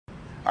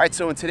Alright,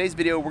 so in today's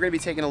video, we're going to be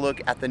taking a look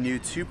at the new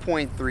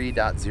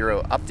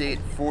 2.3.0 update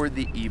for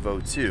the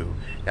EVO 2.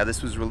 Now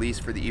this was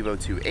released for the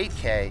EVO 2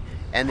 8K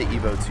and the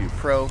EVO 2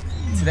 Pro.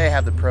 Today I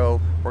have the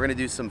Pro. We're going to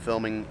do some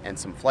filming and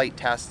some flight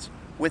tests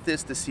with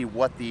this to see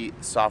what the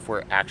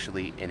software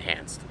actually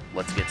enhanced.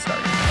 Let's get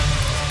started.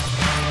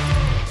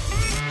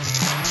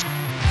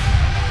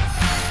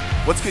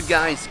 What's good,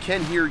 guys?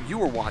 Ken here.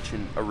 You are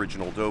watching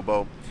Original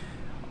Dobo.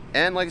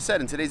 And like I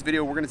said, in today's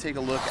video, we're going to take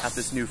a look at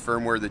this new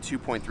firmware, the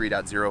 2.3.0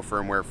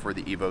 firmware for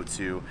the EVO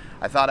 2.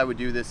 I thought I would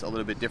do this a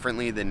little bit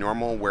differently than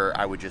normal, where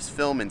I would just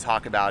film and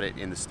talk about it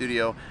in the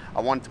studio.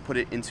 I wanted to put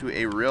it into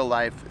a real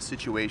life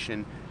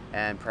situation,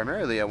 and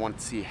primarily I wanted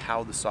to see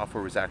how the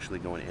software was actually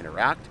going to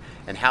interact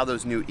and how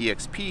those new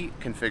EXP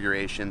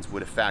configurations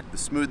would affect the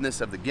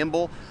smoothness of the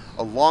gimbal,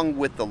 along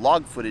with the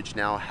log footage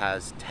now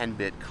has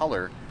 10-bit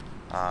color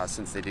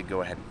since they did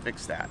go ahead and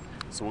fix that.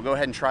 So we'll go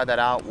ahead and try that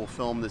out. We'll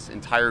film this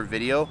entire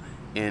video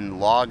in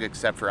log,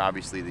 except for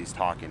obviously these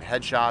talking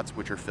headshots,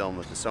 which are filmed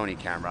with the Sony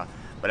camera.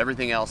 But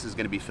everything else is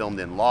going to be filmed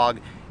in log.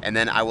 And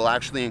then I will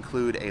actually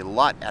include a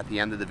LUT at the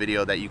end of the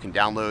video that you can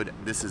download.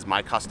 This is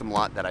my custom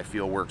LUT that I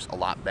feel works a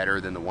lot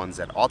better than the ones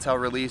that Autel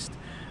released.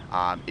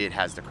 It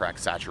has the correct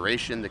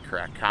saturation, the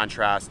correct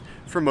contrast.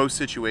 For most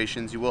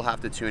situations, you will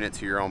have to tune it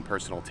to your own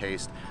personal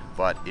taste,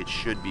 but it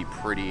should be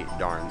pretty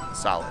darn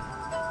solid.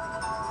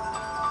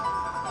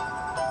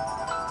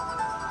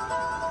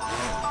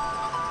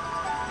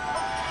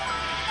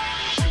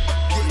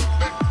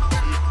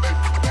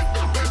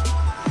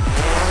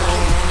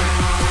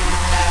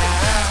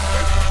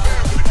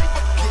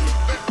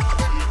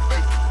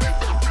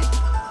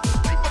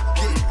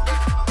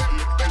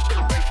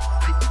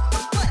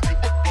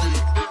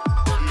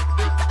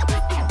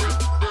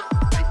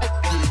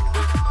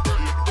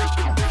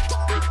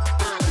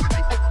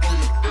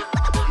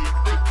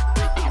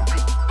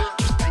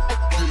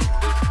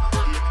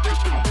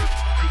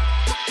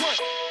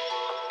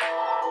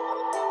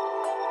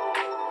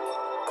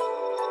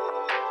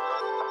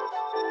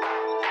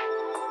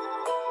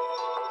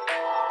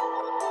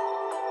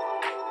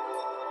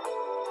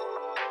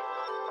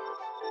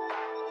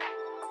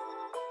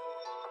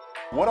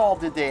 What all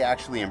did they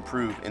actually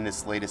improve in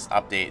this latest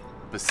update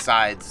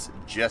besides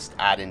just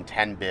adding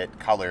 10-bit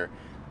color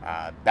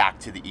back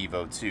to the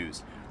EVO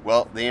 2s?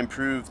 Well, they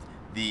improved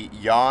the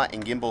yaw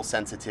and gimbal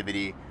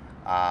sensitivity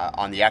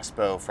on the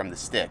Expo from the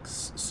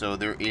sticks. So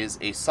there is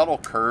a subtle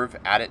curve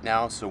at it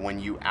now, so when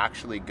you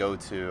actually go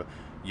to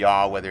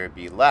yaw, whether it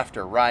be left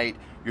or right,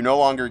 you're no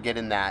longer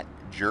getting that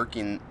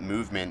jerking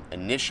movement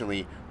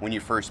initially when you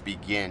first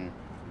begin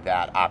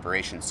that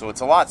operation. So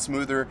it's a lot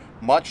smoother,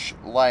 much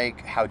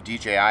like how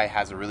DJI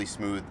has a really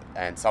smooth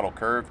and subtle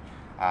curve.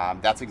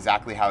 That's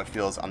exactly how it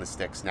feels on the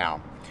sticks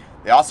now.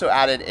 They also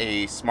added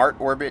a smart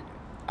orbit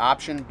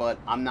option, but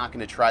I'm not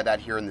going to try that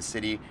here in the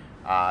city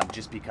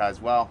just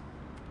because, well,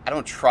 I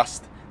don't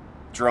trust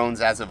drones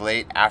as of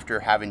late.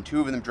 After having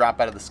 2 of them drop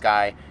out of the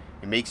sky,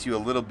 it makes you a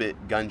little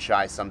bit gun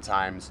shy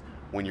sometimes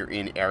when you're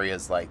in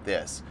areas like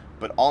this.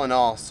 But all in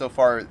all, so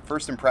far,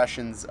 first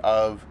impressions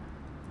of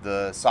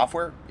the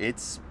software,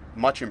 it's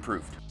much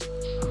improved.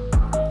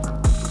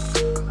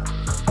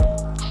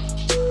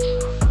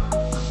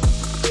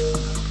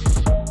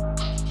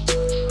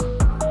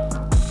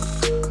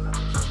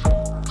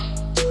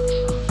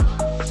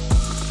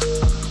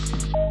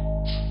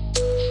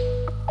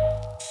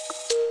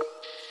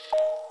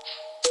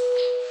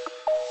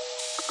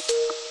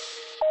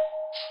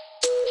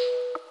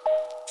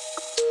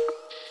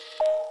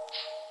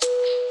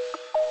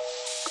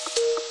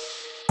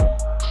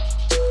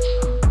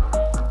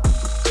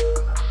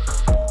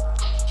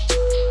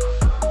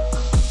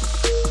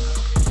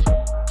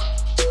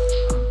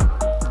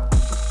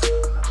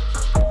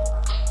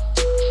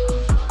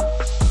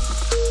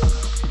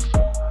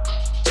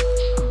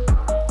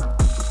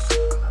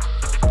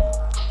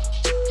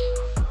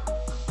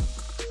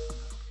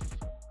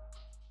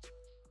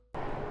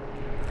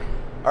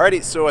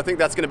 Alrighty, so I think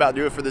that's gonna about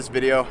do it for this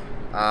video.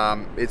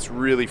 It's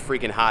really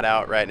freaking hot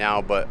out right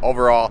now, but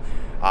overall,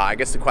 I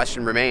guess the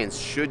question remains,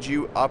 should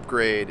you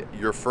upgrade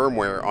your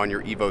firmware on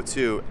your EVO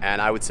 2?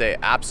 And I would say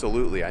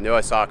absolutely. I know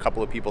I saw a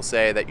couple of people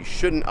say that you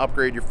shouldn't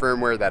upgrade your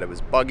firmware, that it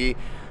was buggy,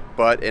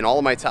 but in all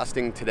of my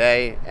testing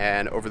today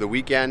and over the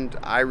weekend,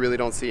 I really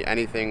don't see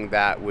anything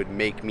that would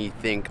make me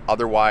think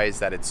otherwise,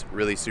 that it's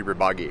really super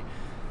buggy.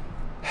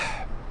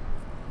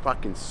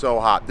 Fucking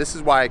so hot. This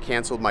is why I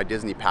canceled my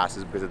Disney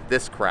passes, because of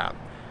this crap.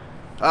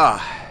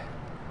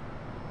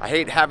 I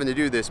hate having to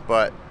do this,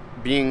 but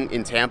being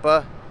in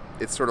Tampa,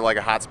 it's sort of like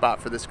a hot spot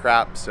for this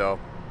crap, so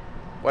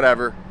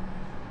whatever.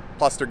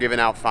 Plus they're giving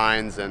out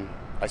fines, and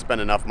I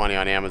spend enough money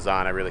on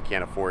Amazon, I really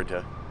can't afford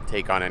to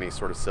take on any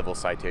sort of civil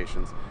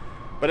citations.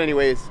 But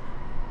anyways,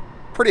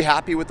 pretty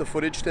happy with the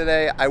footage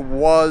today. I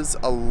was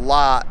a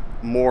lot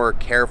more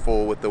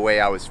careful with the way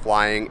I was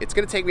flying. It's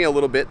gonna take me a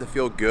little bit to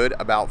feel good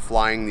about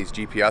flying these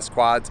GPS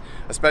quads,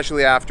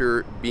 especially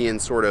after being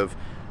sort of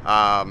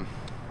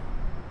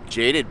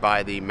jaded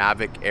by the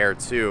Mavic Air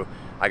 2.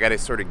 I gotta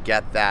sort of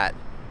get that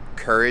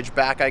courage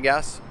back, I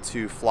guess,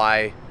 to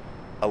fly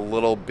a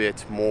little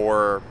bit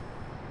more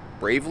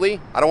bravely.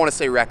 I don't want to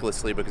say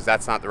recklessly because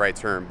that's not the right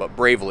term, but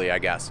bravely, I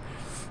guess.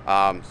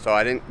 So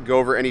I didn't go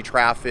over any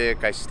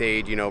traffic. I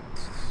stayed, you know,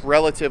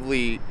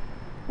 relatively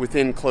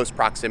within close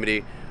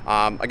proximity.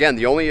 Again,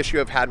 the only issue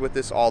I've had with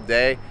this all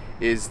day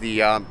is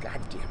the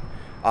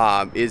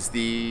is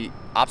the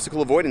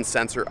obstacle avoidance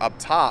sensor up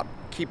top.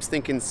 Keeps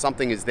thinking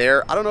something is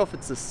there. I don't know if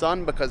it's the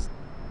sun because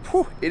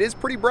it is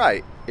pretty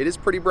bright. It is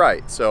pretty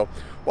bright. So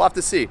we'll have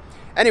to see.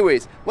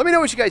 Anyways, let me know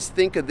what you guys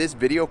think of this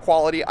video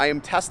quality. I am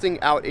testing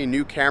out a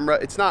new camera.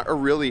 It's not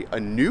really a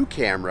new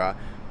camera,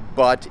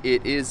 but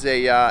it is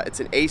it's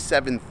an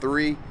A7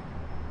 III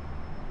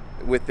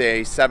with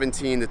a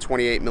 17 to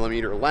 28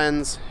 millimeter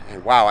lens.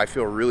 And wow, I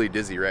feel really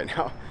dizzy right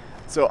now.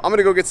 So I'm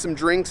gonna go get some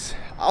drinks.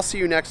 I'll see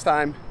you next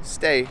time.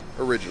 Stay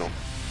original.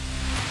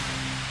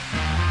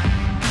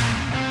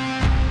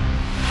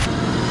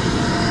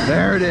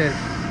 There it is.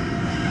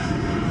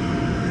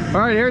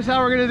 All right, here's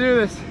how we're gonna do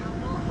this.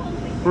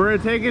 We're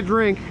gonna take a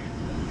drink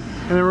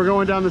and then we're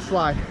going down the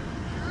slide.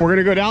 We're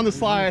gonna go down the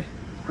slide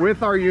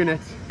with our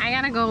units. I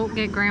gotta go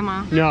get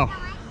grandma. No.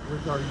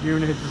 With our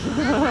units.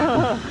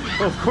 Well,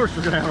 of course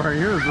we're gonna have our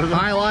units with us.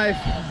 High life.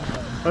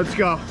 Let's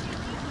go.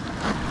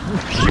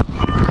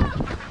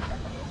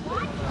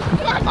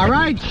 All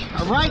right.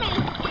 All right.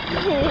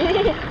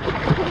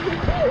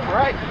 All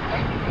right.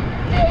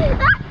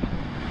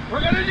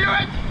 We're gonna do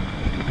it.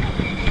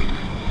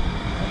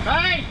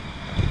 Hey,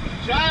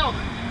 child.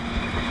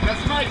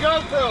 That's my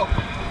GoPro.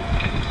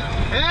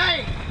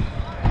 Hey,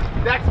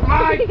 that's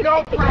my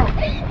GoPro.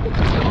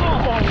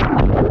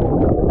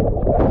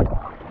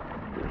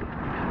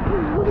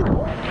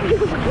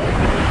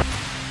 Oh.